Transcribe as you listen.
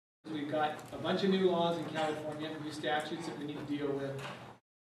We've got a bunch of new laws in California, new statutes that we need to deal with.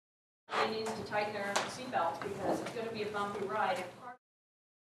 They need to tighten their seatbelts because it's going to be a bumpy ride.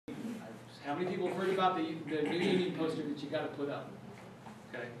 How many people have heard about the new union poster that you got to put up?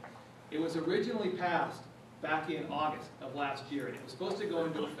 Okay, it was originally passed back in August of last year, and it was supposed to go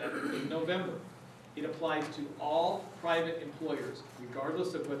into effect in November. It applies to all private employers,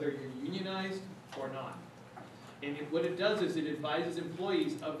 regardless of whether you're unionized or not. And what it does is it advises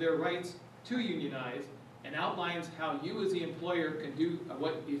employees of their rights to unionize and outlines how you as the employer can do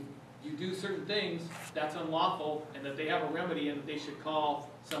what if you do certain things that's unlawful, and that they have a remedy and that they should call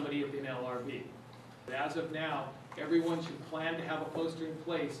somebody at the NLRB. As of now, everyone should plan to have a poster in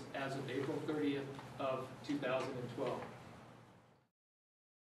place as of April 30th of 2012.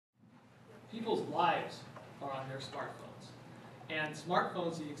 People's lives are on their smartphones. And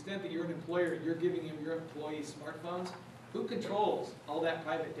smartphones, to the extent that you're an employer, you're giving them your employees smartphones, who controls all that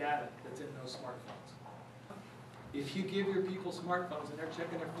private data that's in those smartphones? If you give your people smartphones and they're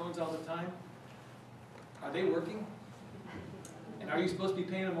checking their phones all the time, are they working? And are you supposed to be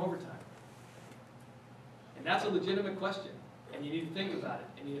paying them overtime? And that's a legitimate question, and you need to think about it.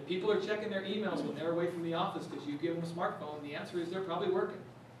 And if people are checking their emails when they're away from the office because you give them a smartphone, the answer is they're probably working.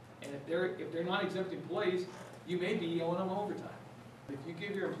 And if they're non-exempt employees, you may be owing them overtime. If you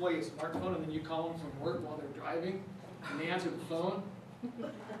give your employee a smartphone and then you call them from work while they're driving and they answer the phone,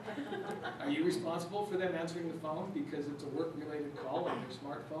 are you responsible for them answering the phone because it's a work-related call on their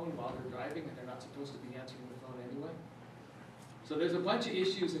smartphone while they're driving and they're not supposed to be answering the phone anyway? So there's a bunch of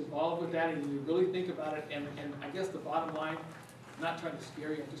issues involved with that, and you really think about it, and I guess the bottom line, I'm not trying to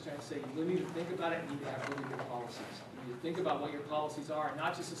scare you, I'm just trying to say you really need to think about it and you need to have really good policies. You need to think about what your policies are and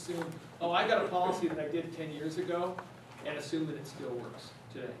not just assume, oh, I got a policy that I did 10 years ago, and assume that it still works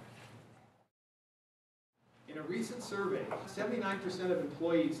today. In a recent survey, 79% of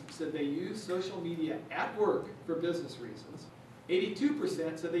employees said they use social media at work for business reasons.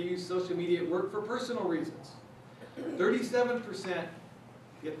 82% said they use social media at work for personal reasons. 37%,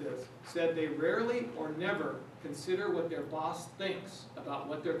 get this, said they rarely or never consider what their boss thinks about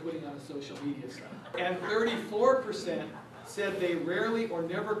what they're putting on a social media site. And 34% said they rarely or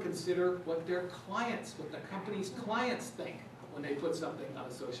never consider what their clients, what the company's clients think when they put something on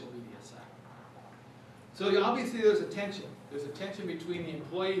a social media site. So obviously there's a tension. There's a tension between the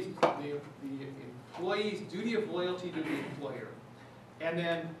employee's duty of loyalty to the employer, and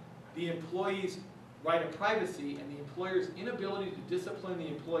then the employee's right of privacy and the employer's inability to discipline the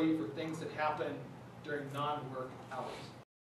employee for things that happen during non-work hours.